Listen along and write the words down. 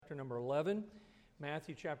number 11.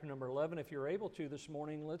 Matthew chapter number 11. If you're able to this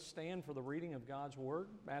morning, let's stand for the reading of God's Word.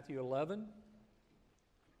 Matthew 11.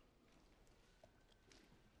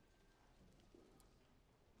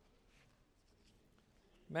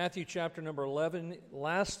 Matthew chapter number 11,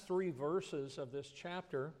 last three verses of this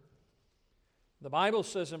chapter. The Bible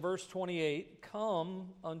says in verse 28,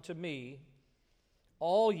 "Come unto me,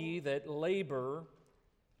 all ye that labor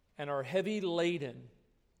and are heavy laden,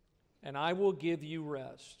 and I will give you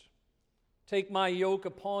rest. Take my yoke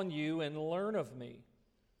upon you and learn of me,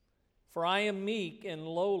 for I am meek and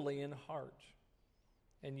lowly in heart,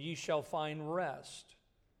 and ye shall find rest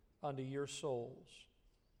unto your souls.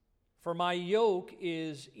 For my yoke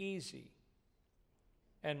is easy,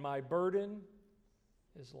 and my burden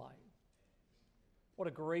is light." What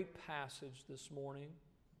a great passage this morning.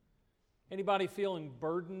 Anybody feeling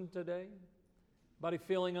burdened today? Anybody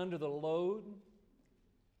feeling under the load?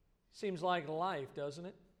 Seems like life, doesn't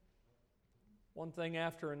it? One thing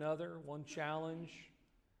after another, one challenge,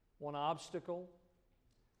 one obstacle.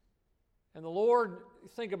 And the Lord,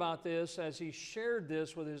 think about this, as He shared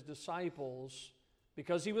this with His disciples,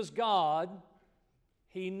 because He was God,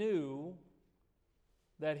 He knew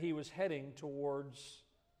that He was heading towards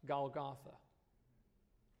Golgotha.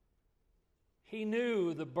 He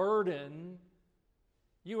knew the burden.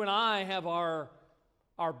 You and I have our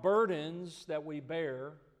burdens that we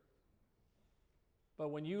bear. But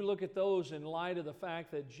when you look at those in light of the fact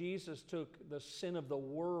that Jesus took the sin of the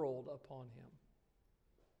world upon Him,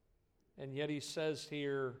 and yet He says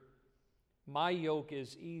here, "My yoke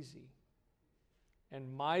is easy,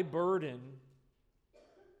 and my burden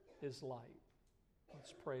is light."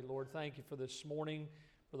 Let's pray. Lord, thank You for this morning,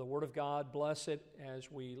 for the Word of God. Bless it as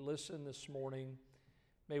we listen this morning.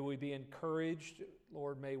 May we be encouraged.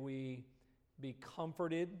 Lord, may we be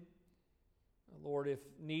comforted. Lord, if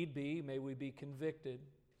need be, may we be convicted.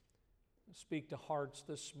 Speak to hearts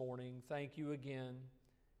this morning. Thank You again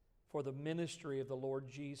for the ministry of the Lord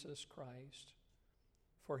Jesus Christ,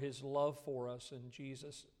 for His love for us. In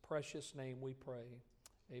Jesus' precious name we pray.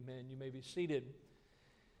 Amen. You may be seated.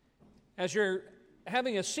 As you're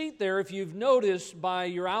having a seat there, if you've noticed by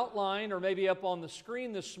your outline or maybe up on the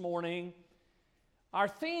screen this morning, our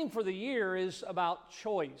theme for the year is about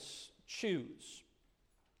choice, choose.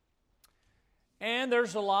 And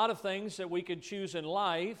there's a lot of things that we could choose in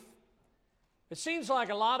life. It seems like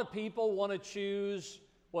a lot of people want to choose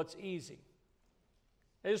what's easy.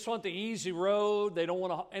 They just want the easy road. They don't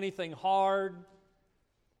want anything hard.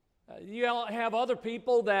 You have other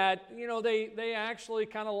people that, they actually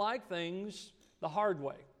kind of like things the hard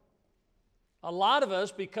way. A lot of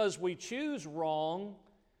us, because we choose wrong,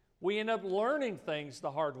 we end up learning things the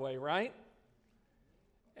hard way, right?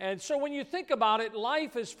 And so when you think about it,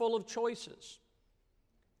 life is full of choices.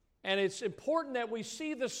 And it's important that we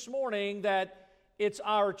see this morning that it's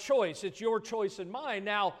our choice. It's your choice and mine.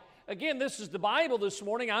 Now, again, this is the Bible this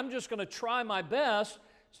morning. I'm just going to try my best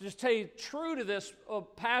to just stay true to this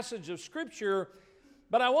passage of Scripture.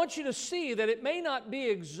 But I want you to see that it may not be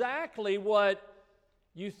exactly what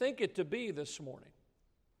you think it to be this morning.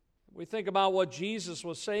 We think about what Jesus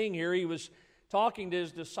was saying here. He was talking to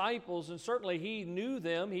His disciples, and certainly He knew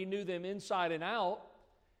them. He knew them inside and out.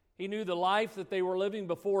 He knew the life that they were living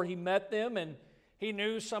before He met them, and He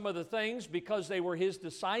knew some of the things because they were His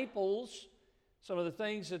disciples, some of the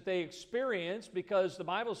things that they experienced, because the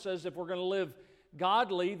Bible says if we're going to live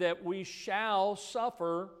godly, that we shall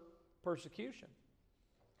suffer persecution.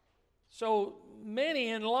 So many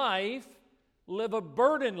in life live a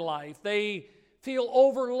burdened life. They feel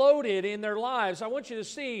overloaded in their lives. I want you to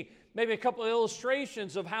see maybe a couple of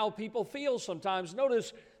illustrations of how people feel sometimes.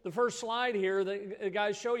 Notice the first slide here, the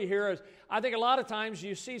guys show you here. I think a lot of times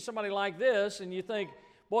you see somebody like this and you think,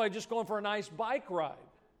 boy, just going for a nice bike ride.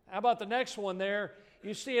 How about the next one there?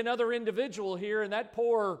 You see another individual here, and that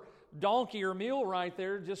poor donkey or mule right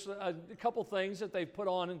there, just a couple things that they've put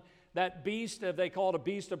on that beast, they call it a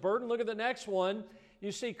beast of burden. Look at the next one.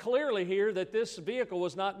 You see clearly here that this vehicle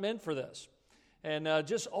was not meant for this. And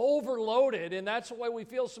just overloaded, and that's the way we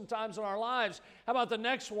feel sometimes in our lives. How about the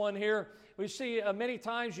next one here? We see many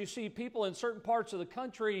times you see people in certain parts of the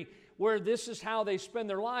country where this is how they spend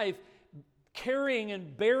their life, carrying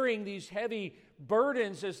and bearing these heavy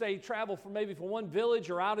burdens as they travel from one village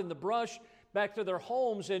or out in the brush back to their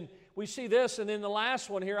homes. And we see this, and then the last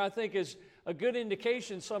one here I think is a good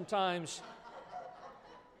indication sometimes.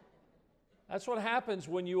 That's what happens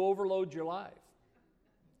when you overload your life.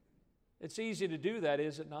 It's easy to do that,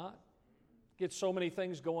 is it not? Get so many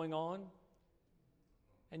things going on.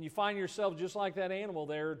 And you find yourself just like that animal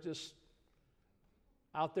there, just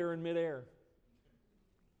out there in midair.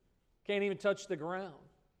 Can't even touch the ground.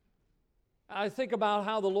 I think about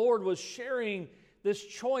how the Lord was sharing this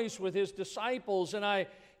choice with His disciples, and I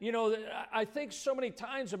think so many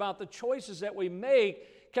times about the choices that we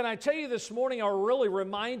make. Can I tell you this morning, or really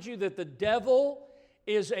remind you that the devil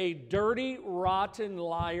is a dirty, rotten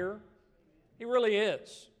liar? He really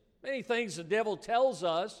is. Many things the devil tells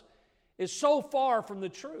us is so far from the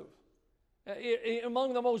truth.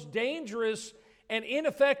 Among the most dangerous and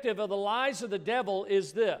ineffective of the lies of the devil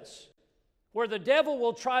is this, where the devil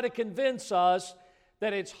will try to convince us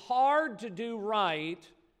that it's hard to do right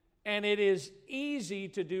and it is easy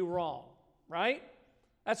to do wrong, right?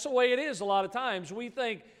 That's the way it is a lot of times. We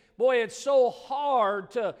think, boy, it's so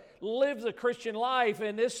hard to live the Christian life,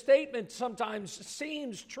 and this statement sometimes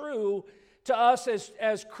seems true to us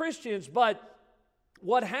as Christians, but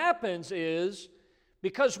what happens is,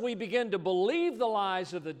 because we begin to believe the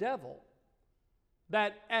lies of the devil,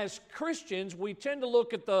 that as Christians, we tend to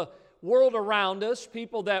look at the world around us,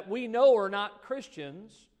 people that we know are not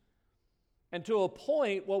Christians, and to a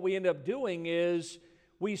point, what we end up doing is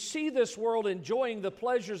we see this world enjoying the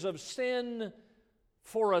pleasures of sin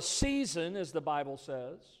for a season, as the Bible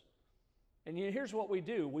says, and here's what we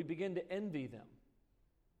do. We begin to envy them.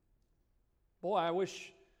 Boy, I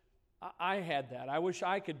wish I had that. I wish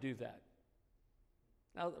I could do that.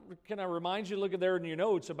 Now, can I remind you, look at there in your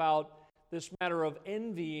notes about this matter of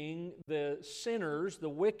envying the sinners, the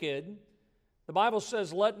wicked. The Bible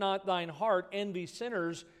says, let not thine heart envy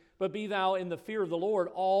sinners, but be thou in the fear of the Lord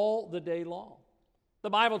all the day long. The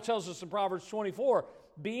Bible tells us in Proverbs 24,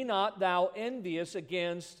 be not thou envious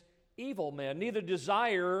against evil men, neither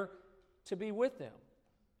desire to be with them.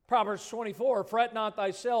 Proverbs 24, fret not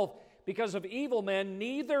thyself because of evil men,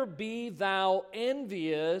 neither be thou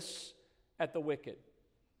envious at the wicked.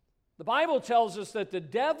 The Bible tells us that the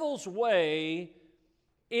devil's way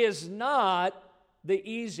is not the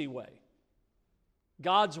easy way.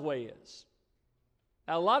 God's way is.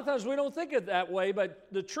 Now, a lot of times we don't think it that way, but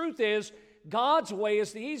the truth is, God's way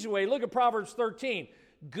is the easy way. Look at Proverbs 13.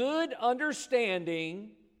 Good understanding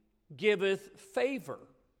giveth favor,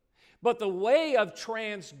 but the way of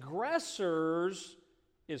transgressors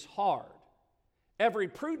is hard. Every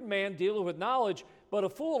prudent man dealeth with knowledge, but a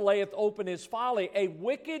fool layeth open his folly. A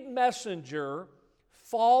wicked messenger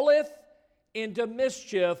falleth into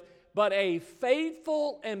mischief, but a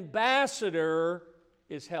faithful ambassador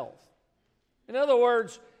is health. In other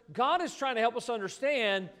words, God is trying to help us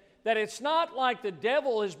understand that it's not like the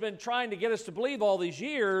devil has been trying to get us to believe all these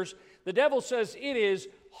years. The devil says it is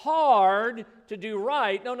hard to do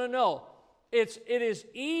right. No. It is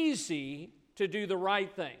easy to do the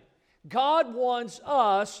right thing. God wants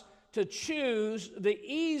us to choose the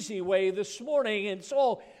easy way this morning. And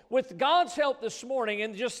so, with God's help this morning,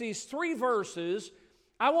 in just these 3 verses,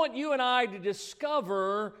 I want you and I to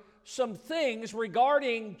discover some things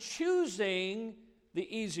regarding choosing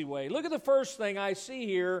the easy way. Look at the first thing I see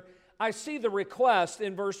here. I see the request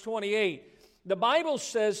in verse 28. The Bible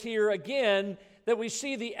says here again that we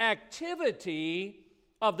see the activity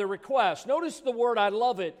of the request. Notice the word, I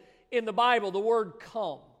love it, in the Bible, the word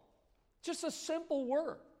come. Just a simple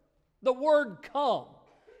word. The word come.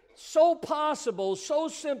 So possible, so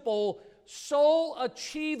simple, so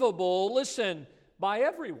achievable, listen, by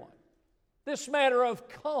everyone. This matter of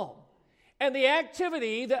come. And the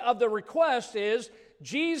activity of the request is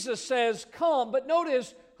Jesus says come, but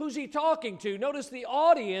notice who's he talking to. Notice the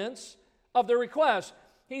audience of the request.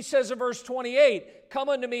 He says in verse 28, come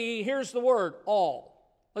unto me, here's the word, all.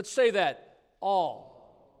 Let's say that, all.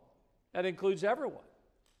 That includes everyone.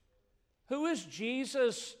 Who is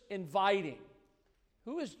Jesus inviting?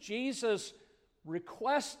 Who is Jesus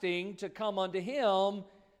requesting to come unto him?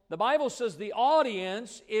 The Bible says the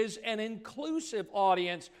audience is an inclusive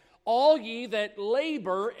audience. All ye that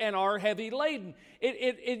labor and are heavy laden.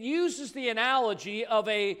 It uses the analogy of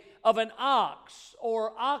an ox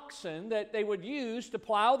or oxen that they would use to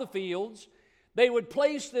plow the fields. They would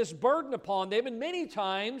place this burden upon them, and many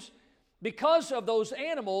times, because of those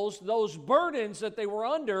animals, those burdens that they were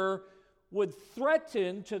under would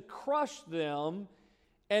threaten to crush them.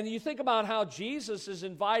 And you think about how Jesus is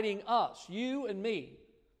inviting us, you and me,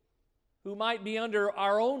 who might be under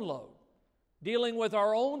our own load, dealing with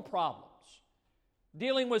our own problems,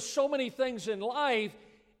 dealing with so many things in life,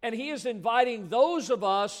 and he is inviting those of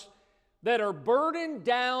us that are burdened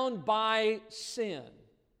down by sin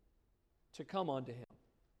to come unto him.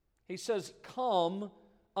 He says, come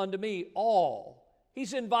unto me, all.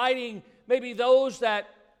 He's inviting maybe those that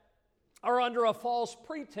are under a false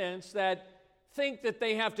pretense, that think that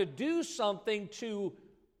they have to do something to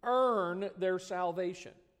earn their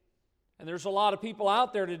salvation. And there's a lot of people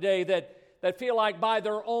out there today that feel like by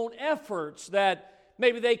their own efforts that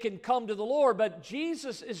maybe they can come to the Lord. But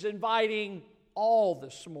Jesus is inviting all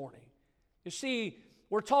this morning. You see,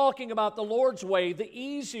 we're talking about the Lord's way, the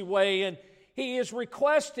easy way, and He is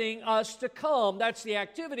requesting us to come. That's the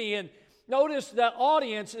activity. And notice the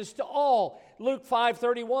audience is to all. Luke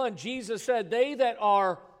 5:31, Jesus said, "They that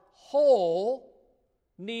are whole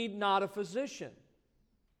need not a physician,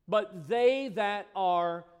 but they that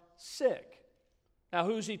are sick." Now,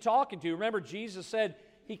 who's He talking to? Remember, Jesus said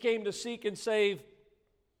He came to seek and save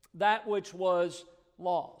that which was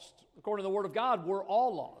lost. According to the Word of God, we're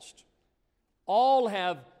all lost. All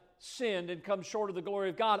have sinned and come short of the glory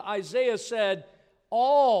of God. Isaiah said,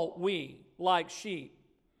 "All we, like sheep,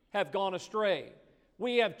 have gone astray.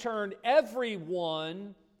 We have turned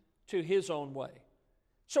everyone to his own way."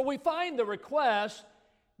 So we find the request,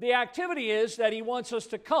 the activity is that He wants us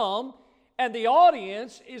to come, and the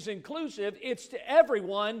audience is inclusive. It's to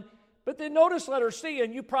everyone. But then notice letter C,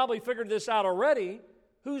 and you probably figured this out already.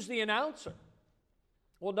 Who's the announcer?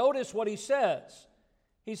 Well, notice what He says.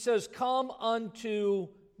 He says, "Come unto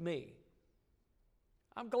me."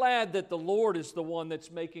 I'm glad that the Lord is the one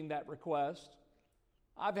that's making that request.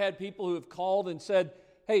 I've had people who have called and said,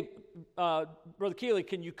 "Hey, Brother Keeley,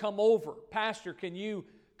 can you come over? Pastor, can you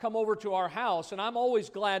come over to our house?" And I'm always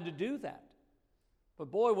glad to do that.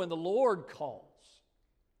 But boy, when the Lord calls,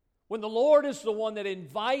 when the Lord is the one that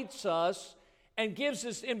invites us and gives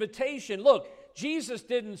this invitation, look, Jesus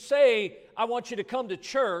didn't say, "I want you to come to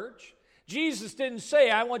church." Jesus didn't say,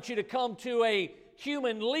 "I want you to come to a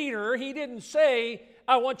human leader." He didn't say,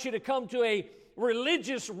 "I want you to come to a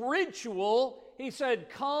religious ritual." He said,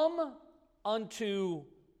 "Come unto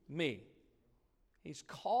me." He's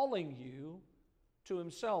calling you to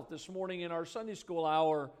Himself. This morning in our Sunday school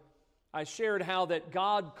hour, I shared how that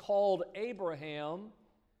God called Abraham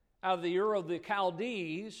out of the Ur of the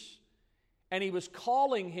Chaldees, and He was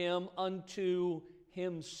calling him unto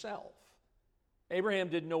Himself. Abraham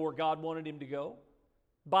didn't know where God wanted him to go.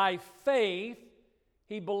 By faith,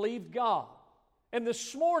 he believed God. And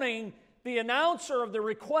this morning, the announcer of the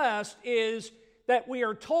request is that we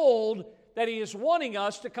are told that He is wanting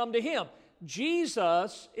us to come to Him.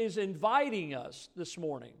 Jesus is inviting us this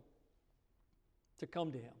morning to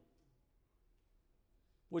come to Him.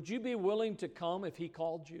 Would you be willing to come if He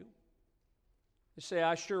called you? You say,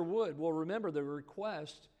 "I sure would." Well, remember, the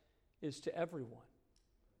request is to everyone.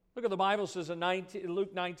 Look at the Bible says in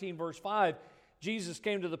Luke 19, verse 5, Jesus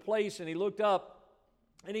came to the place and He looked up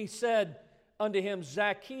and He said unto him,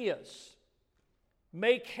 "Zacchaeus,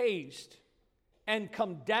 make haste and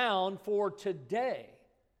come down, for today,"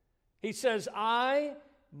 He says, "I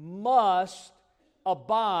must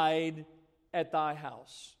abide at thy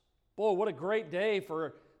house." Boy, what a great day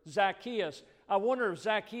for Zacchaeus. I wonder if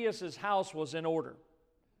Zacchaeus' house was in order.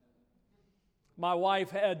 My wife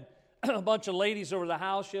had a bunch of ladies over the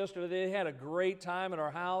house yesterday. They had a great time at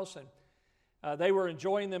our house, and they were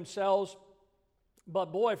enjoying themselves. But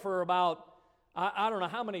boy, for about, I don't know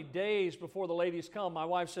how many days before the ladies come, my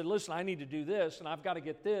wife said, "Listen, I need to do this, and I've got to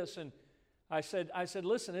get this." And I said,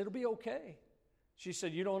 "Listen, it'll be okay." She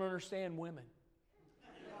said, "You don't understand women."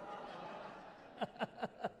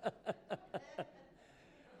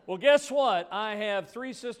 Well, guess what? I have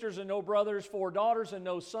 3 sisters and no brothers, 4 daughters and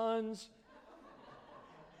no sons,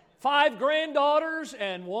 5 granddaughters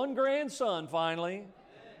and 1 grandson finally,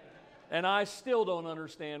 and I still don't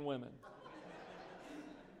understand women.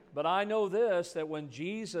 But I know this, that when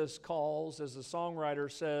Jesus calls, as the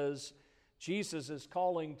songwriter says, Jesus is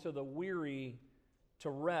calling to the weary to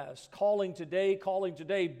rest. Calling today,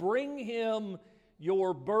 bring Him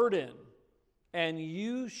your burden, and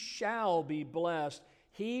you shall be blessed.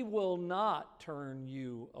 He will not turn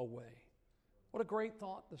you away. What a great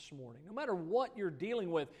thought this morning. No matter what you're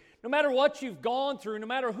dealing with, no matter what you've gone through, no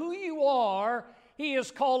matter who you are, He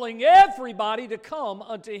is calling everybody to come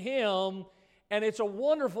unto Him. And it's a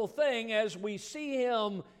wonderful thing as we see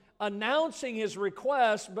Him announcing His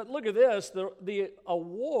request. But look at this, the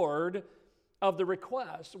award of the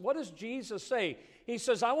request. What does Jesus say? He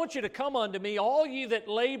says, "I want you to come unto me, all ye that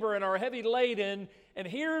labor and are heavy laden, and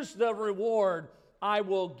here's the reward. I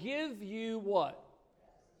will give you" what?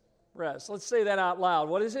 Rest. Let's say that out loud.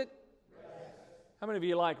 What is it? Rest. How many of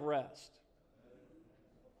you like rest?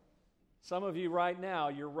 Some of you right now,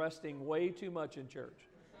 you're resting way too much in church.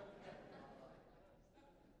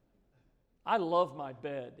 I love my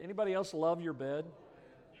bed. Anybody else love your bed?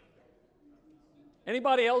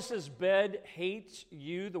 Anybody else's bed hates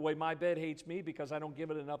you the way my bed hates me because I don't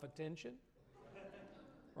give it enough attention?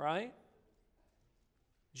 Right?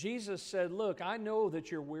 Jesus said, "Look, I know that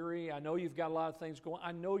you're weary. I know you've got a lot of things going.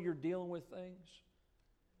 I know you're dealing with things.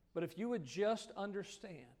 But if you would just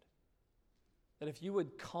understand that if you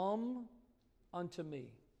would come unto me,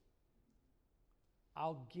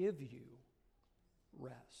 I'll give you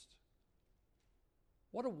rest.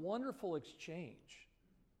 What a wonderful exchange.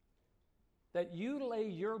 That you lay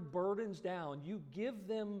your burdens down, you give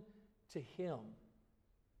them to Him.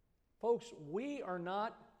 Folks, we are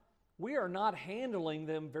not handling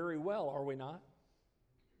them very well, are we not?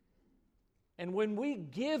 And when we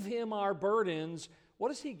give Him our burdens, what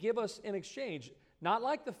does He give us in exchange? Not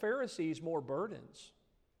like the Pharisees, more burdens.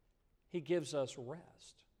 He gives us rest.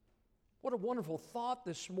 What a wonderful thought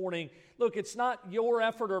this morning. Look, it's not your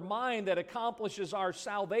effort or mine that accomplishes our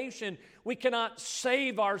salvation. We cannot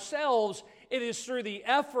save ourselves. It is through the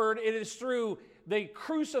effort, it is through the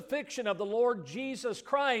crucifixion of the Lord Jesus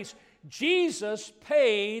Christ. Jesus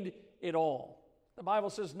paid it all. The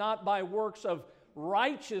Bible says, not by works of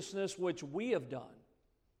righteousness which we have done,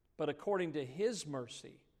 but according to His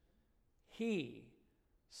mercy, He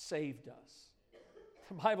saved us.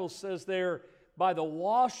 The Bible says there, by the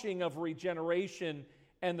washing of regeneration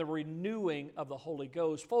and the renewing of the Holy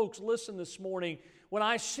Ghost. Folks, listen this morning. When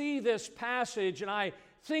I see this passage and I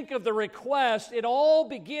think of the request, it all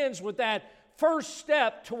begins with that first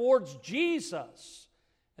step towards Jesus.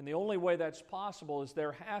 And the only way that's possible is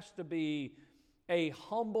there has to be a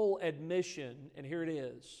humble admission, and here it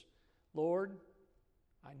is. Lord,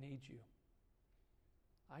 I need you.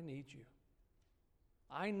 I need you.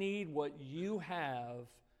 I need what you have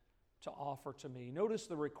to offer to me. Notice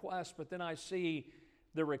the request, but then I see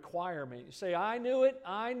the requirement. You say, I knew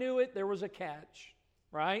it, there was a catch,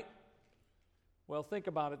 right? Well, think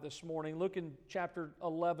about it this morning. Look in chapter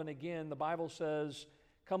 11 again. The Bible says,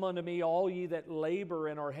 come unto me, all ye that labor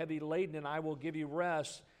and are heavy laden, and I will give you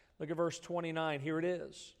rest. Look at verse 29. Here it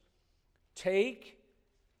is. Take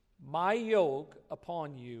my yoke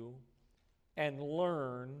upon you and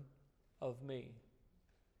learn of me.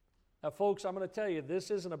 Now, folks, I'm going to tell you, this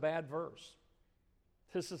isn't a bad verse.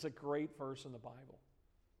 This is a great verse in the Bible.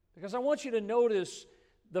 Because I want you to notice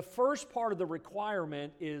the first part of the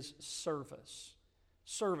requirement is service.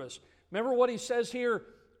 Service. Remember what he says here?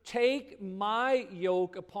 Take my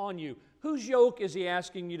yoke upon you. Whose yoke is he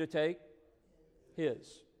asking you to take?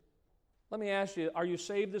 His. Let me ask you, are you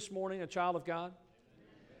saved this morning, a child of God?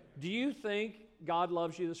 Do you think God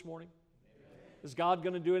loves you this morning? Is God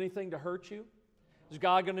going to do anything to hurt you? Is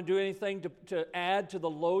God going to do anything to add to the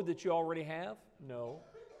load that you already have? No.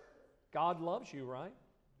 God loves you, right?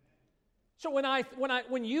 So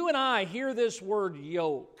when you and I hear this word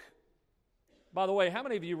yoke, by the way, how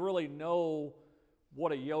many of you really know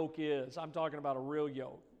what a yoke is? I'm talking about a real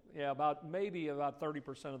yoke. Yeah, maybe about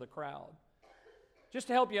 30% of the crowd. Just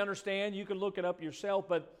to help you understand, you can look it up yourself,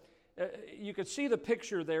 but you can see the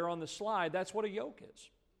picture there on the slide. That's what a yoke is.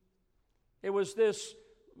 It was this,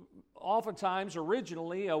 oftentimes,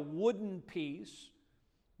 originally, a wooden piece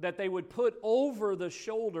that they would put over the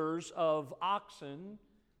shoulders of oxen,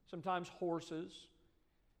 sometimes horses.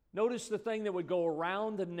 Notice the thing that would go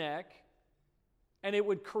around the neck, and it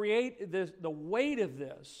would create the weight of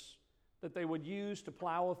this that they would use to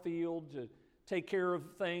plow a field, to take care of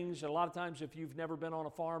things. And a lot of times, if you've never been on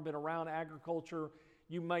a farm, been around agriculture,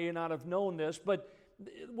 you may not have known this. But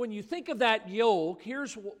when you think of that yoke,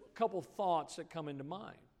 here's a couple thoughts that come into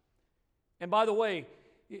mind. And by the way,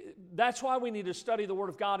 that's why we need to study the Word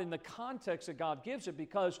of God in the context that God gives it,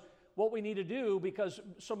 because what we need to do, because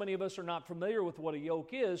so many of us are not familiar with what a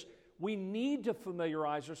yoke is, we need to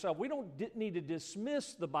familiarize ourselves. We don't need to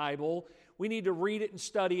dismiss the Bible. We need to read it and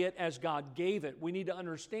study it as God gave it. We need to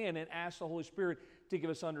understand and ask the Holy Spirit to give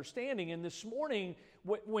us understanding. And this morning,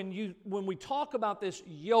 when we talk about this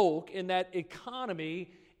yoke in that economy,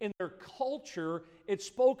 in their culture, it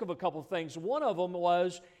spoke of a couple of things. One of them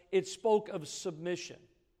was it spoke of submission.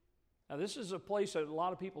 Now, this is a place that a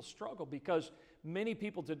lot of people struggle because many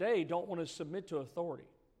people today don't want to submit to authority.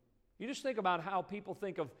 You just think about how people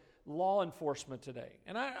think of law enforcement today.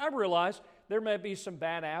 And I realize there may be some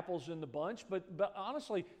bad apples in the bunch, but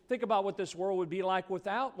honestly, think about what this world would be like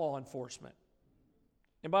without law enforcement.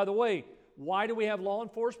 And by the way, why do we have law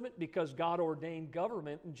enforcement? Because God ordained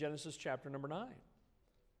government in Genesis chapter number 9.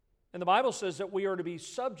 And the Bible says that we are to be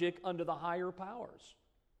subject unto the higher powers.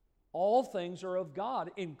 All things are of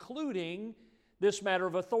God, including this matter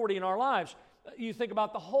of authority in our lives. You think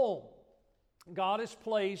about the home. God has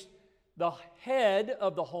placed the head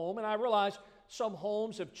of the home, and I realize some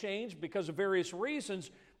homes have changed because of various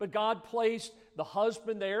reasons, but God placed the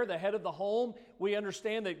husband there, the head of the home. We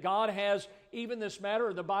understand that God has even this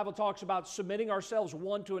matter. The Bible talks about submitting ourselves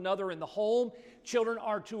one to another in the home. Children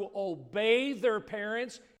are to obey their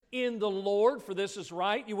parents in the Lord, for this is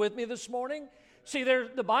right. You with me this morning? See,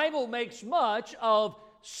 the Bible makes much of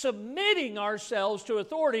submitting ourselves to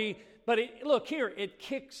authority, but look here, it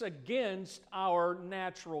kicks against our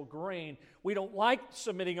natural grain. We don't like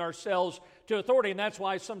submitting ourselves to authority, and that's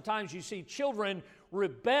why sometimes you see children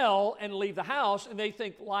rebel and leave the house, and they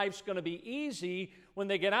think life's going to be easy when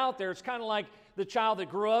they get out there. It's kind of like the child that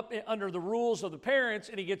grew up under the rules of the parents,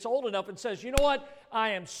 and he gets old enough and says, you know what,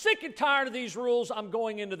 I am sick and tired of these rules, I'm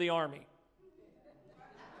going into the army.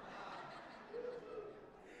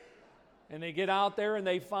 And they get out there and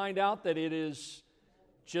they find out that it is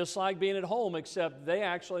just like being at home, except they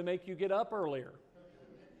actually make you get up earlier.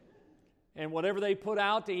 And whatever they put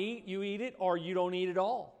out to eat, you eat it or you don't eat at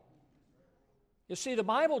all. You see, the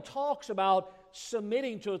Bible talks about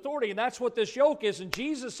submitting to authority, and that's what this yoke is. And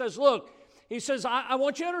Jesus says, look, he says, I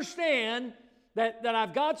want you to understand that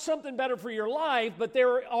I've got something better for your life, but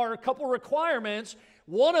there are a couple requirements.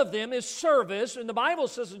 One of them is service, and the Bible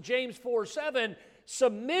says in James 4:7,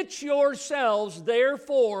 submit yourselves,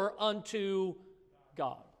 therefore, unto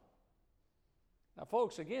God. Now,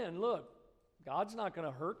 folks, again, look, God's not going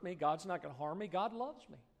to hurt me. God's not going to harm me. God loves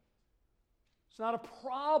me. It's not a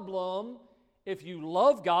problem if you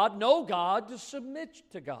love God, know God, to submit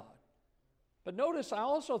to God. But notice, I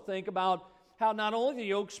also think about how not only the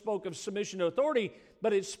yoke spoke of submission to authority,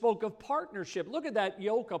 but it spoke of partnership. Look at that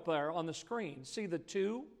yoke up there on the screen. See the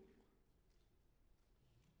two?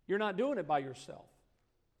 You're not doing it by yourself.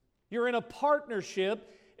 You're in a partnership,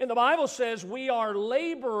 and the Bible says we are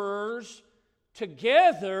laborers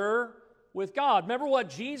together with God. Remember what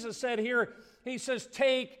Jesus said here? He says,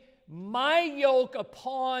 take my yoke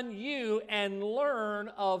upon you and learn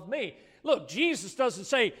of me. Look, Jesus doesn't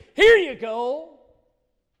say, here you go.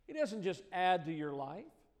 He doesn't just add to your life.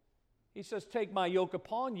 He says, take my yoke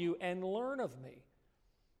upon you and learn of me.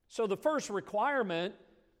 So the first requirement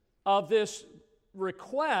of this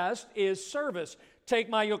request is service. Take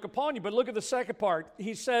my yoke upon you. But look at the second part.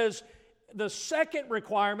 He says the second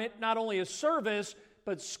requirement not only is service,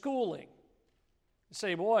 but schooling. You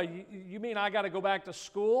say, boy, you mean I got to go back to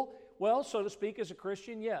school? Well, so to speak, as a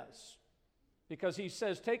Christian, yes. Because he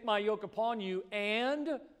says, take my yoke upon you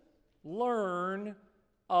and learn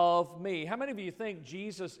of me. How many of you think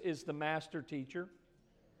Jesus is the master teacher?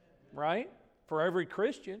 Right? For every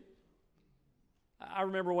Christian. I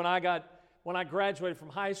remember when I graduated from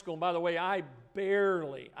high school, and by the way, by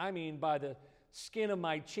the skin of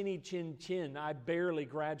my chinny chin, I barely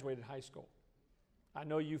graduated high school. I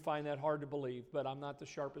know you find that hard to believe, but I'm not the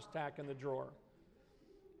sharpest tack in the drawer.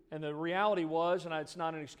 And the reality was, and it's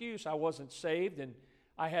not an excuse, I wasn't saved, and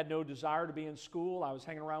I had no desire to be in school. I was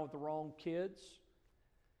hanging around with the wrong kids.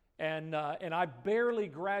 And I barely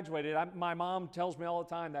graduated. My mom tells me all the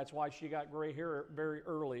time that's why she got gray hair very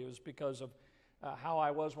early. It was because of how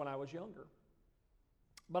I was when I was younger.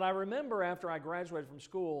 But I remember after I graduated from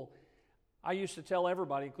school, I used to tell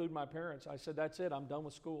everybody, including my parents, I said, that's it, I'm done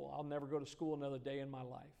with school. I'll never go to school another day in my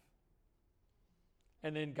life.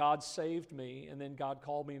 And then God saved me, and then God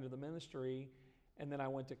called me into the ministry, and then I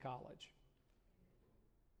went to college.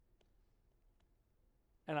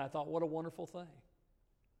 And I thought, what a wonderful thing.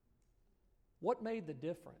 What made the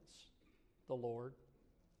difference? The Lord.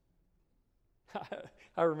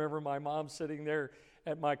 I remember my mom sitting there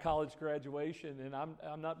at my college graduation, and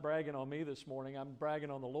I'm not bragging on me this morning, I'm bragging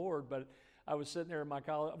on the Lord, but I was sitting there in my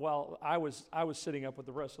college, I was sitting up with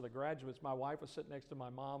the rest of the graduates. My wife was sitting next to my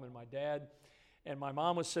mom and my dad, and my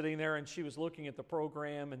mom was sitting there, and she was looking at the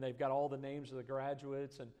program, and they've got all the names of the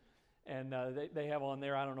graduates, and they have on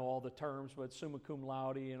there, I don't know all the terms, but summa cum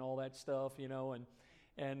laude and all that stuff,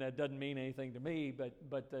 and it doesn't mean anything to me,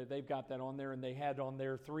 but they've got that on there, and they had on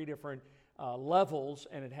there 3 different levels,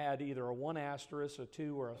 and it had either a 1 asterisk, a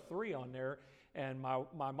 2, or a 3 on there. And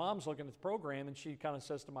my mom's looking at the program, and she kind of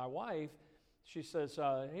says to my wife, she says,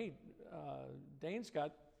 hey, Dane's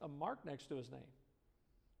got a mark next to his name.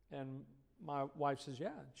 And my wife says, yeah.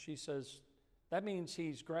 She says, that means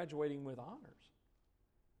he's graduating with honors.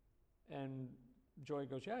 And Joy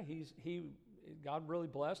goes, yeah, God really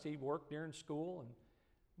blessed. He worked during school. And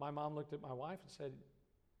my mom looked at my wife and said,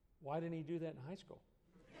 why didn't he do that in high school?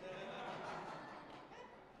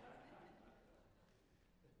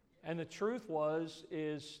 And the truth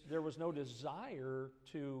is there was no desire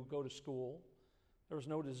to go to school. There was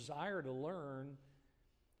no desire to learn.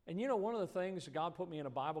 And one of the things, God put me in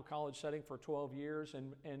a Bible college setting for 12 years,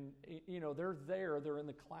 and they're in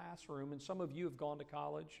the classroom, and some of you have gone to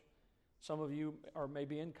college. Some of you are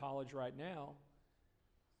maybe in college right now.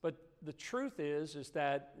 But the truth is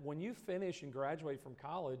that when you finish and graduate from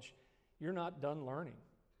college, you're not done learning.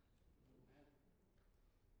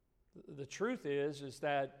 The truth is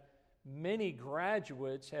that many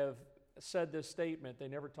graduates have said this statement, they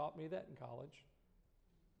never taught me that in college.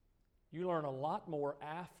 You learn a lot more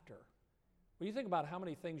after. Well, you think about how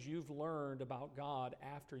many things you've learned about God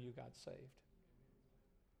after you got saved.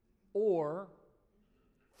 Or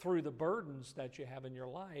through the burdens that you have in your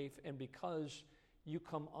life and because you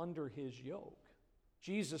come under His yoke.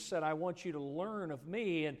 Jesus said, I want you to learn of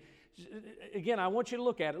me. And again, I want you to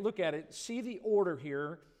look at it. Look at it. See the order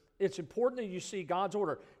here. It's important that you see God's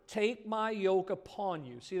order. Take my yoke upon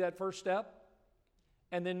you. See that first step?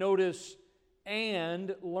 And then notice,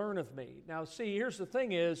 and learn of me. Now see, here's the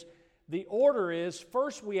thing is, the order is,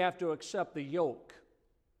 first we have to accept the yoke.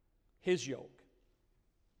 His yoke.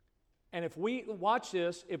 And if we, watch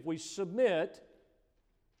this, if we submit,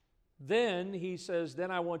 then He says,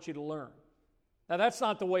 then I want you to learn. Now that's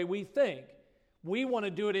not the way we think. We want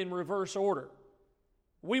to do it in reverse order.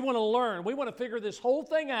 We want to learn. We want to figure this whole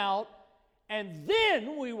thing out, and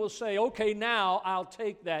then we will say, okay, now I'll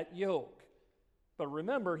take that yoke. But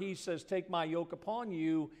remember, He says, take my yoke upon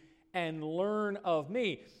you and learn of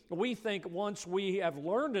me. We think once we have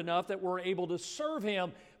learned enough that we're able to serve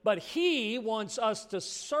Him, but He wants us to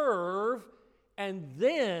serve, and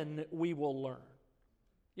then we will learn.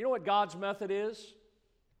 You know what God's method is?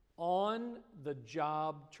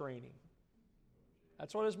 On-the-job training.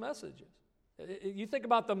 That's what His message is. You think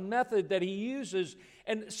about the method that He uses,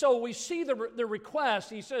 and so we see the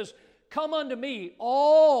request. He says, come unto me,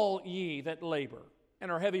 all ye that labor and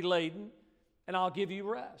are heavy laden, and I'll give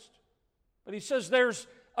you rest. But He says there's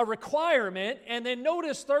a requirement, and then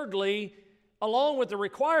notice thirdly, along with the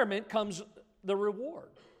requirement comes the reward.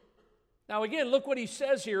 Now again, look what He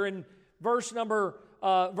says here in verse number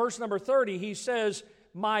 30. He says,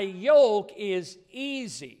 my yoke is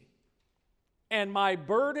easy, and my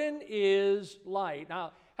burden is light.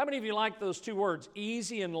 Now, how many of you like those two words,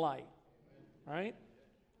 easy and light? Right?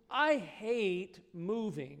 I hate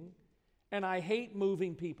moving, and I hate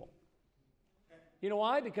moving people. You know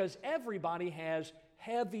why? Because everybody has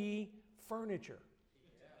heavy furniture.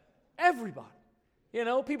 Everybody. You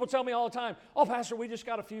know, people tell me all the time, oh, Pastor, we just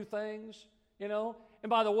got a few things, you know. And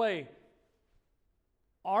by the way,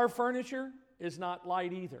 our furniture is not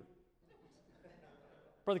light either.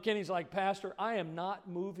 Brother Kenny's like, Pastor, I am not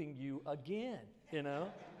moving you again, you know.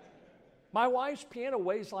 My wife's piano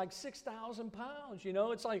weighs like 6,000 pounds, you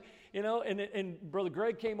know. It's like, you know, and Brother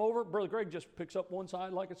Greg came over. Brother Greg just picks up one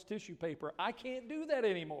side like it's tissue paper. I can't do that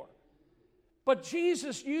anymore. But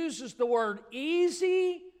Jesus uses the word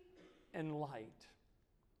easy and light.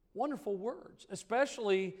 Wonderful words,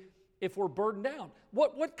 especially if we're burdened down.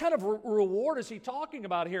 What kind of reward is He talking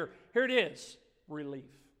about here? Here it is, relief.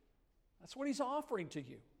 That's what He's offering to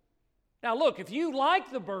you. Now look, if you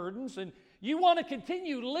like the burdens and you want to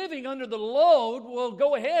continue living under the load, well,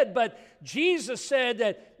 go ahead. But Jesus said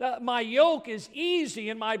that my yoke is easy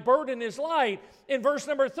and my burden is light. In verse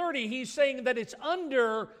number 30, He's saying that it's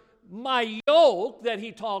under my yoke that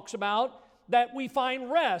He talks about that we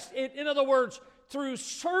find rest. In other words, through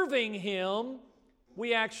serving Him,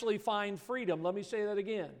 we actually find freedom. Let me say that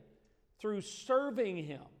again. Through serving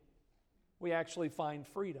Him, we actually find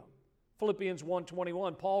freedom. Philippians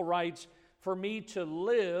 1:21, Paul writes, for me to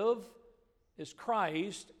live is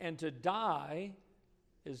Christ, and to die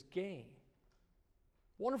is gain.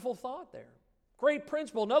 Wonderful thought there. Great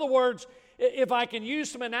principle. In other words, if I can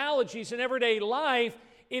use some analogies in everyday life,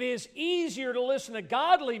 it is easier to listen to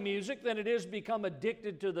godly music than it is to become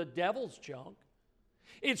addicted to the devil's junk.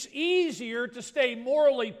 It's easier to stay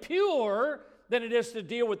morally pure than it is to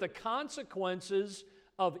deal with the consequences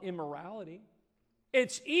of immorality.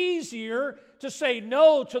 It's easier to say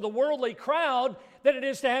no to the worldly crowd than it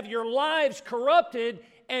is to have your lives corrupted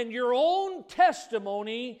and your own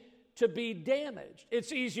testimony to be damaged.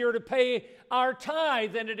 It's easier to pay our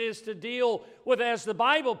tithe than it is to deal with, as the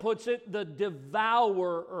Bible puts it, the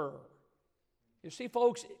devourer. You see,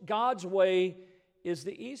 folks, God's way is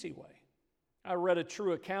the easy way. I read a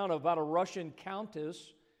true account about a Russian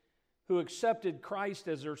countess who accepted Christ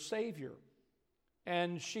as her Savior.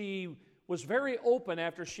 And she was very open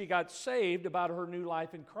after she got saved about her new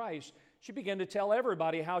life in Christ. She began to tell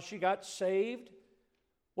everybody how she got saved.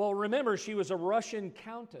 Well, remember, she was a Russian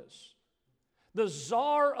countess. The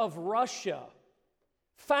Tsar of Russia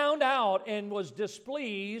found out and was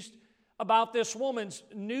displeased about this woman's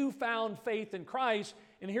newfound faith in Christ,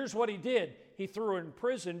 and here's what he did. He threw her in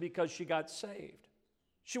prison because she got saved.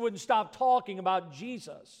 She wouldn't stop talking about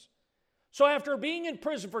Jesus. So after being in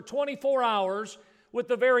prison for 24 hours with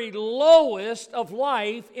the very lowest of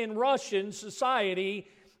life in Russian society,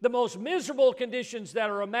 the most miserable conditions that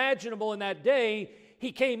are imaginable in that day,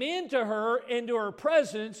 he came into her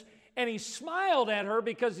presence, and he smiled at her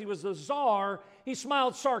because he was the czar. He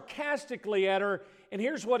smiled sarcastically at her, and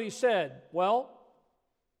here's what he said. Well,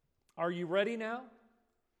 Are you ready now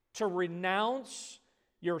to renounce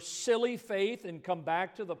your silly faith and come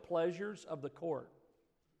back to the pleasures of the court?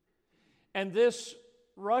 And this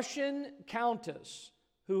Russian countess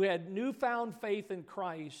who had newfound faith in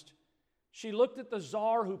Christ, she looked at the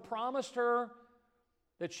czar who promised her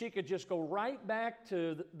that she could just go right back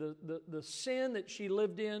to the sin that she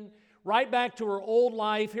lived in, right back to her old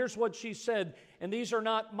life. Here's what she said, and these are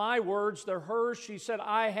not my words, they're hers. She said,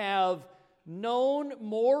 I have known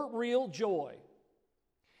more real joy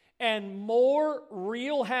and more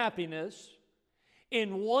real happiness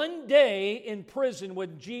in one day in prison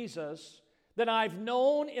with Jesus than I've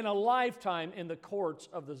known in a lifetime in the courts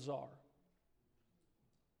of the czar.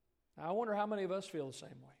 Now, I wonder how many of us feel the same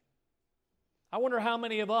way. I wonder how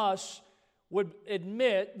many of us would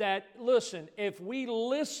admit that, listen, if we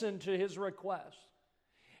listen to his request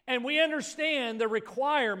and we understand the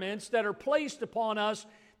requirements that are placed upon us,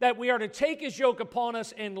 that we are to take his yoke upon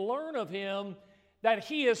us and learn of him, that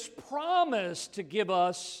he has promised to give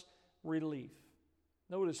us relief.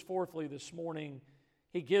 Notice, fourthly, this morning,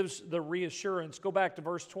 he gives the reassurance. Go back to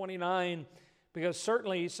verse 29, because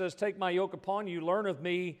certainly he says, take my yoke upon you, learn of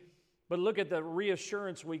me. But look at the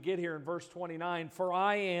reassurance we get here in verse 29. For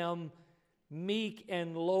I am meek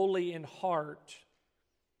and lowly in heart,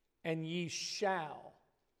 and ye shall.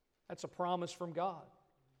 That's a promise from God.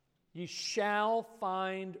 Ye shall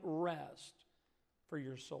find rest for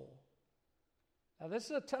your soul. Now, this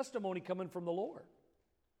is a testimony coming from the Lord.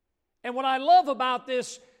 And what I love about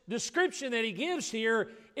this description that he gives here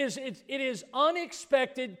is it is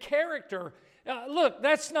unexpected character. Look,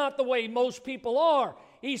 that's not the way most people are.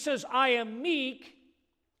 He says, I am meek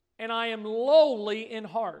and I am lowly in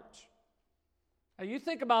heart. Now, you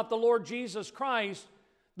think about the Lord Jesus Christ,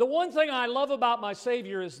 the one thing I love about my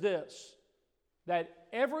Savior is this, that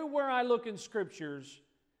everywhere I look in Scriptures,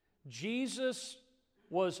 Jesus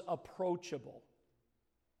was approachable.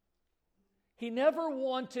 He never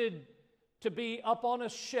wanted to be up on a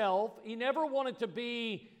shelf. He never wanted to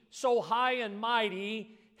be so high and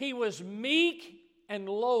mighty. He was meek and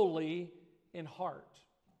lowly in heart.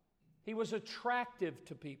 He was attractive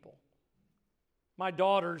to people. My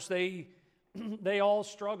daughters, they all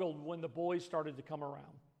struggled when the boys started to come around.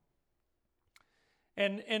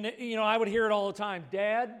 And you know, I would hear it all the time,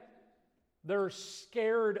 Dad, they're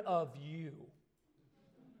scared of you.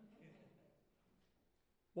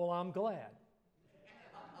 Well, I'm glad.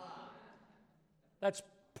 That's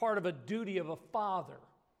part of a duty of a father,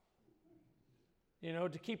 you know,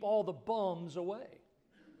 to keep all the bums away.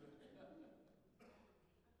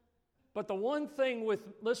 But the one thing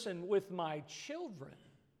with my children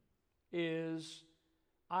is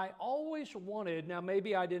I always wanted, now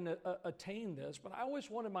maybe I didn't attain this, but I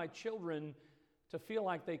always wanted my children to feel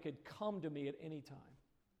like they could come to me at any time.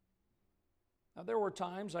 Now, there were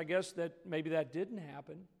times, I guess, that maybe that didn't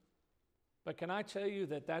happen. But can I tell you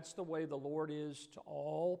that that's the way the Lord is to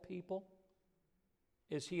all people?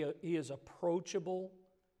 He is approachable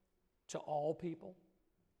to all people.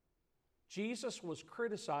 Jesus was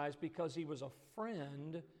criticized because he was a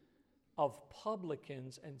friend of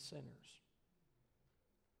publicans and sinners.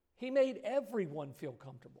 He made everyone feel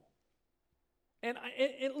comfortable. And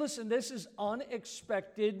listen, this is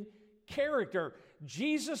unexpected character.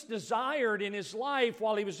 Jesus desired in his life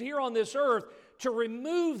while he was here on this earth to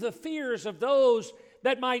remove the fears of those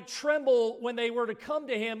that might tremble when they were to come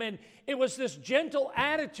to him. And it was this gentle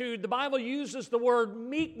attitude. The Bible uses the word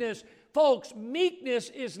meekness. Folks, meekness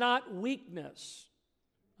is not weakness.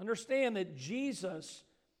 Understand that Jesus,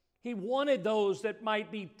 he wanted those that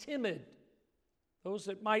might be timid, those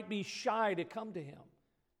that might be shy to come to him.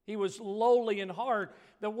 He was lowly in heart.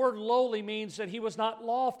 The word lowly means that he was not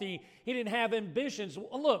lofty. He didn't have ambitions.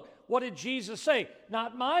 Look, what did Jesus say?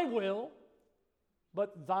 Not my will,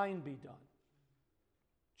 but thine be done.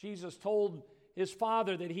 Jesus told his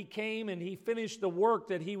Father that he came and he finished the work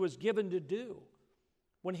that he was given to do.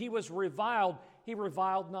 When he was reviled, he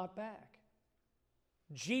reviled not back.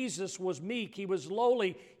 Jesus was meek, he was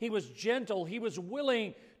lowly, he was gentle, he was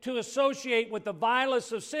willing to associate with the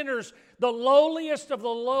vilest of sinners, the lowliest of the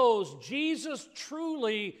lows. Jesus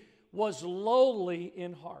truly was lowly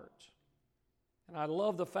in heart. And I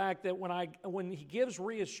love the fact that when he gives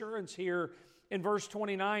reassurance here in verse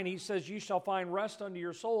 29, he says, "You shall find rest unto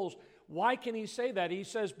your souls." Why can he say that? He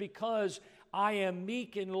says, because I am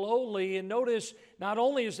meek and lowly. And notice, not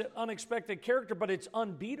only is it unexpected character, but it's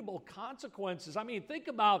unbeatable consequences. I mean, think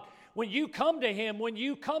about when you come to him, when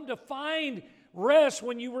you come to find rest,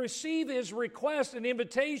 when you receive his request and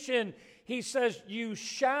invitation, he says, you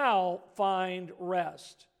shall find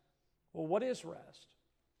rest. Well, what is rest?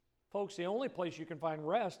 Folks, the only place you can find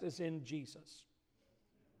rest is in Jesus.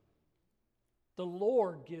 The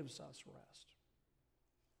Lord gives us rest.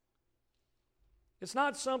 It's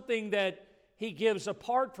not something that He gives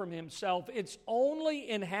apart from Himself. It's only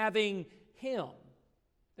in having Him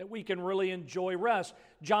that we can really enjoy rest.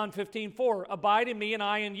 John 15:4, abide in me and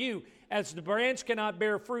I in you. As the branch cannot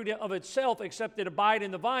bear fruit of itself except it abide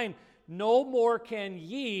in the vine, no more can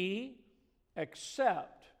ye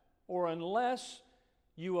except or unless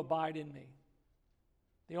you abide in me.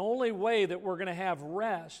 The only way that we're going to have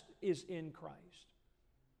rest is in Christ.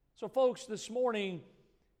 So folks, this morning,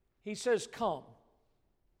 He says, come.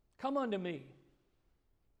 Come unto me.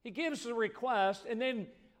 He gives the request, and then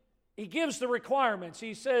He gives the requirements.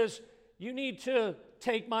 He says, you need to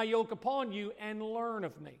take my yoke upon you and learn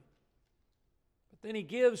of me. But then He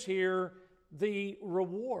gives here the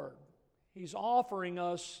reward. He's offering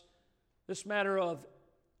us this matter of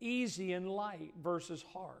easy and light versus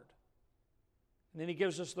hard. And then He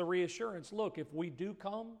gives us the reassurance. Look, if we do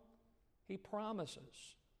come, He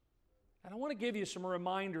promises. And I want to give you some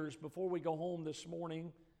reminders before we go home this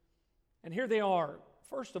morning. And here they are.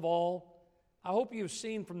 First of all, I hope you've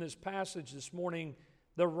seen from this passage this morning,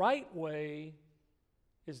 the right way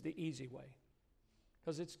is the easy way,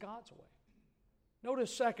 because it's God's way.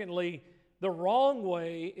 Notice, secondly, the wrong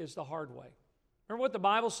way is the hard way. Remember what the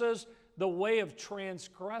Bible says? The way of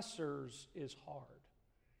transgressors is hard.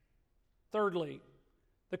 Thirdly,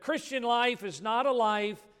 the Christian life is not a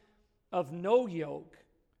life of no yoke.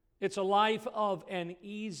 It's a life of an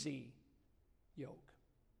easy yoke.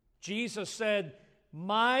 Jesus said,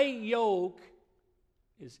 my yoke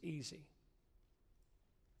is easy.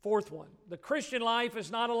 Fourth one, the Christian life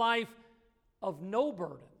is not a life of no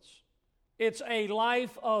burdens. It's a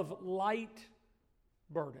life of light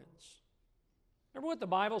burdens. Remember what the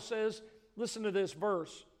Bible says? Listen to this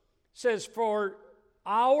verse. It says, for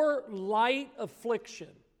our light affliction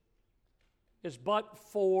is but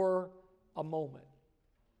for a moment.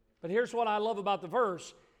 But here's what I love about the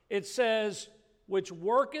verse. It says, which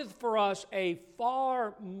worketh for us a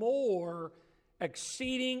far more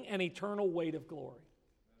exceeding and eternal weight of glory.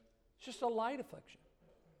 It's just a light affliction.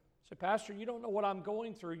 Say, Pastor, you don't know what I'm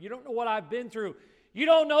going through. You don't know what I've been through. You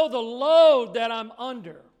don't know the load that I'm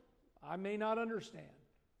under. I may not understand,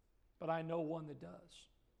 but I know one that does.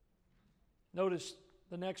 Notice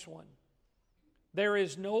the next one. There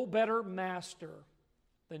is no better master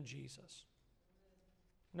than Jesus.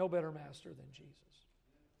 No better master than Jesus.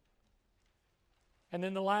 And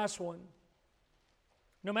then the last one.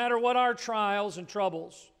 No matter what our trials and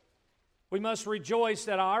troubles, we must rejoice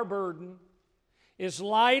that our burden is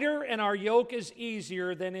lighter and our yoke is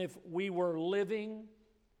easier than if we were living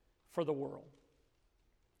for the world.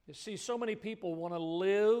 You see, so many people want to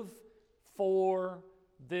live for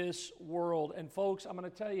this world. And folks, I'm going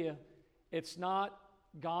to tell you, it's not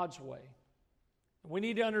God's way. We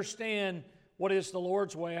need to understand what is the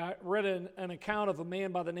Lord's way. I read an account of a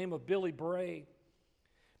man by the name of Billy Bray.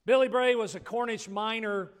 Billy Bray was a Cornish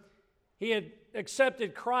miner. He had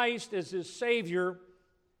accepted Christ as his Savior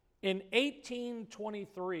in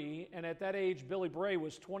 1823, and at that age, Billy Bray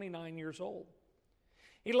was 29 years old.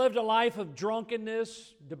 He lived a life of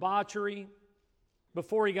drunkenness, debauchery,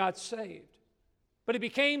 before he got saved. But he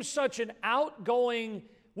became such an outgoing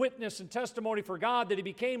witness and testimony for God that he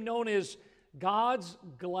became known as God's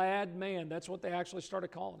glad man. That's what they actually started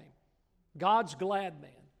calling him. God's glad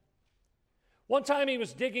man. One time he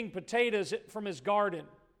was digging potatoes from his garden,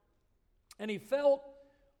 and he felt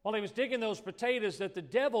while he was digging those potatoes that the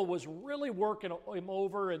devil was really working him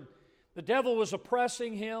over, and the devil was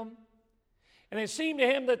oppressing him. And it seemed to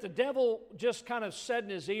him that the devil just kind of said in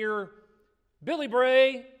his ear, Billy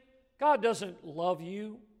Bray, God doesn't love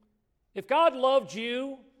you. If God loved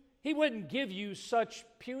you, He wouldn't give you such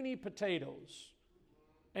puny potatoes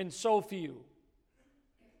and so few.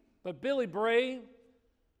 But Billy Bray,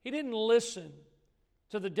 he didn't listen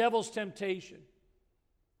to the devil's temptation.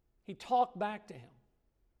 He talked back to him.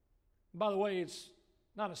 By the way, it's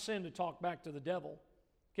not a sin to talk back to the devil.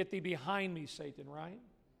 Get thee behind me, Satan, right?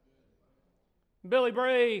 Billy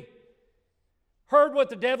Bray heard what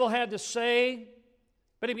the devil had to say,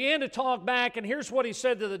 but he began to talk back, and here's what he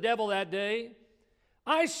said to the devil that day.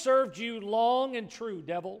 I served you long and true,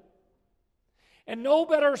 devil, and no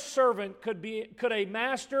better servant could a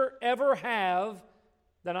master ever have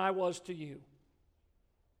than I was to you.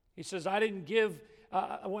 He says, I didn't give,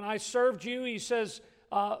 when I served you, he says,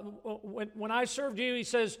 when I served you, he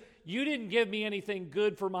says, you didn't give me anything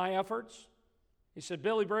good for my efforts. He said,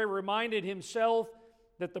 Billy Bray reminded himself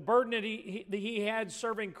that the burden that he had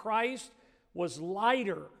serving Christ was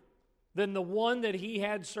lighter than the one that he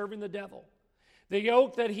had serving the devil. The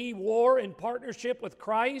yoke that he wore in partnership with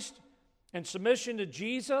Christ and submission to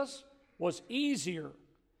Jesus was easier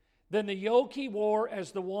than the yoke he wore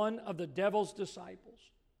as the one of the devil's disciples.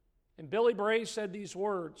 And Billy Bray said these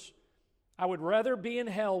words, I would rather be in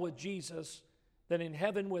hell with Jesus than in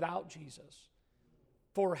heaven without Jesus.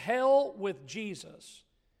 For hell with Jesus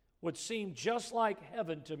would seem just like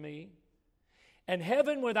heaven to me, and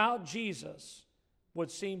heaven without Jesus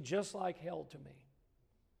would seem just like hell to me.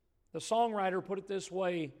 The songwriter put it this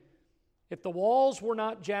way, if the walls were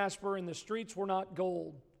not jasper and the streets were not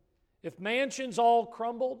gold, if mansions all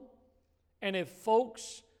crumbled, and if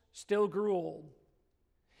folks still grew old,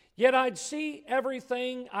 yet I'd see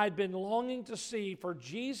everything I'd been longing to see, for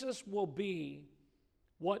Jesus will be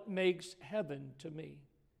what makes heaven to me.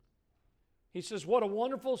 He says, what a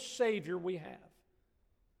wonderful Savior we have.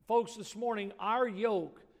 Folks, this morning, our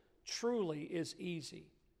yoke truly is easy,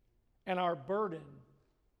 and our burden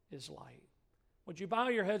is light. Would you bow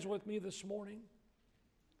your heads with me this morning?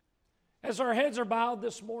 As our heads are bowed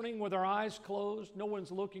this morning with our eyes closed, no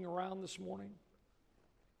one's looking around this morning.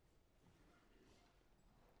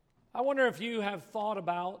 I wonder if you have thought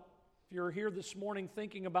about, if you're here this morning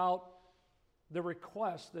thinking about the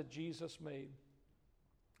request that Jesus made.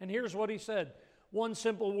 And here's what he said, one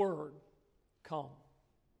simple word, come.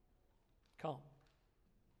 Come.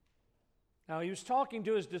 Now he was talking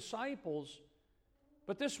to his disciples,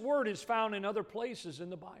 but this word is found in other places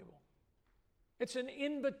in the Bible. It's an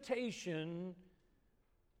invitation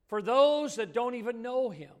for those that don't even know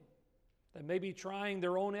him, that may be trying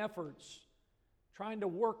their own efforts, trying to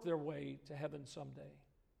work their way to heaven someday.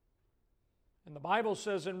 And the Bible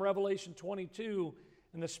says in Revelation 22,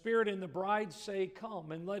 and the Spirit and the bride say,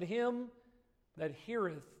 come, and let him that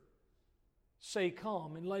heareth say,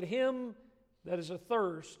 come, and let him that is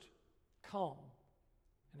athirst come.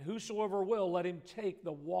 And whosoever will, let him take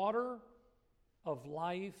the water of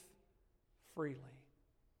life freely.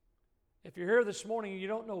 If you're here this morning and you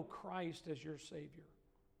don't know Christ as your Savior,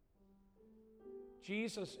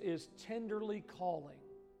 Jesus is tenderly calling.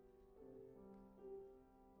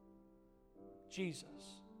 Jesus.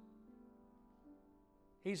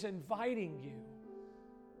 He's inviting you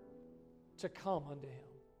to come unto him.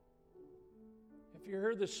 If you're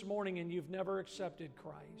here this morning and you've never accepted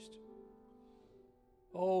Christ,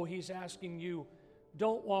 oh, he's asking you,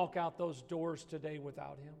 don't walk out those doors today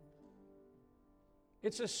without him.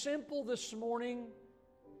 It's as simple this morning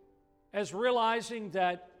as realizing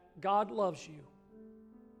that God loves you,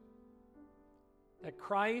 that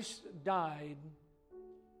Christ died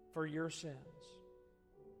for your sins,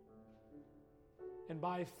 and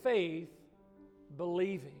by faith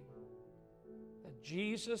believing that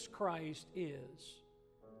Jesus Christ is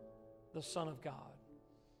the Son of God.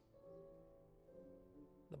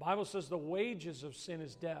 The Bible says the wages of sin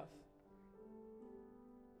is death,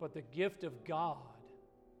 but the gift of God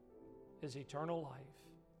is eternal life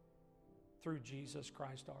through Jesus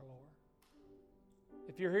Christ our Lord.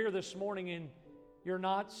 If you're here this morning and you're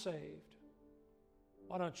not saved,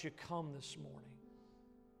 why don't you come this morning?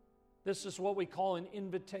 This is what we call an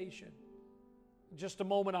invitation. In just a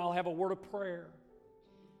moment, I'll have a word of prayer.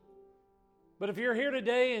 But if you're here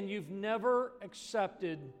today and you've never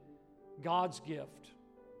accepted God's gift,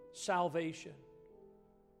 salvation,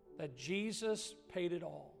 that Jesus paid it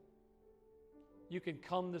all, you can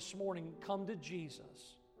come this morning, come to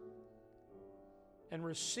Jesus and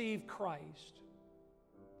receive Christ,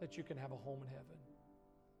 that you can have a home in heaven.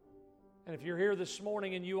 And if you're here this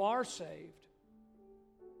morning and you are saved,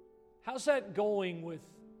 how's that going with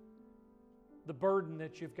the burden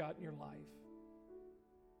that you've got in your life?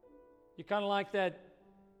 You kind of like that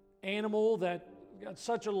animal that got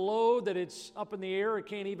such a load that it's up in the air, it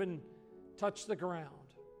can't even touch the ground.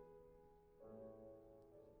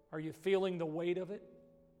 Are you feeling the weight of it?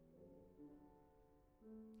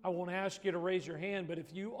 I won't ask you to raise your hand, but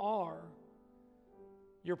if you are,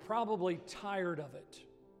 you're probably tired of it.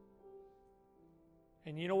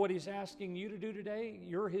 And you know what he's asking you to do today?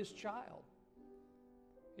 You're his child.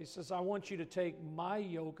 He says, I want you to take my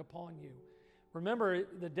yoke upon you. Remember,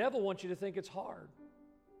 the devil wants you to think it's hard.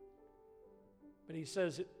 But he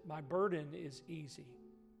says, my burden is easy.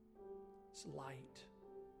 It's light.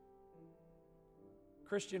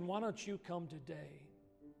 Christian, why don't you come today?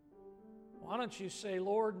 Why don't you say,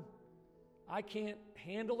 Lord, I can't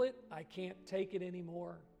handle it. I can't take it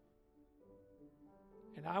anymore.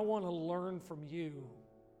 And I want to learn from you.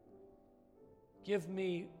 Give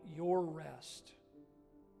me your rest.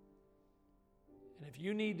 And if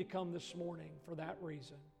you need to come this morning for that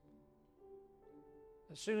reason,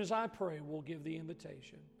 as soon as I pray, we'll give the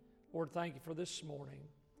invitation. Lord, thank you for this morning,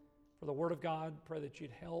 for the Word of God. Pray that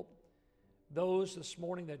you'd help those this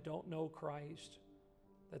morning that don't know Christ,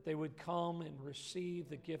 that they would come and receive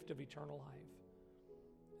the gift of eternal life.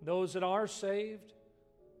 Those that are saved,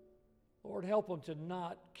 Lord, help them to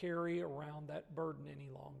not carry around that burden any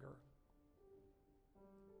longer.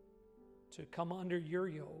 To come under your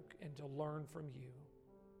yoke and to learn from you.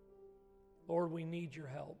 Lord, we need your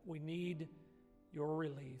help. We need your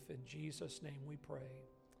relief. In Jesus' name we pray.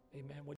 Amen.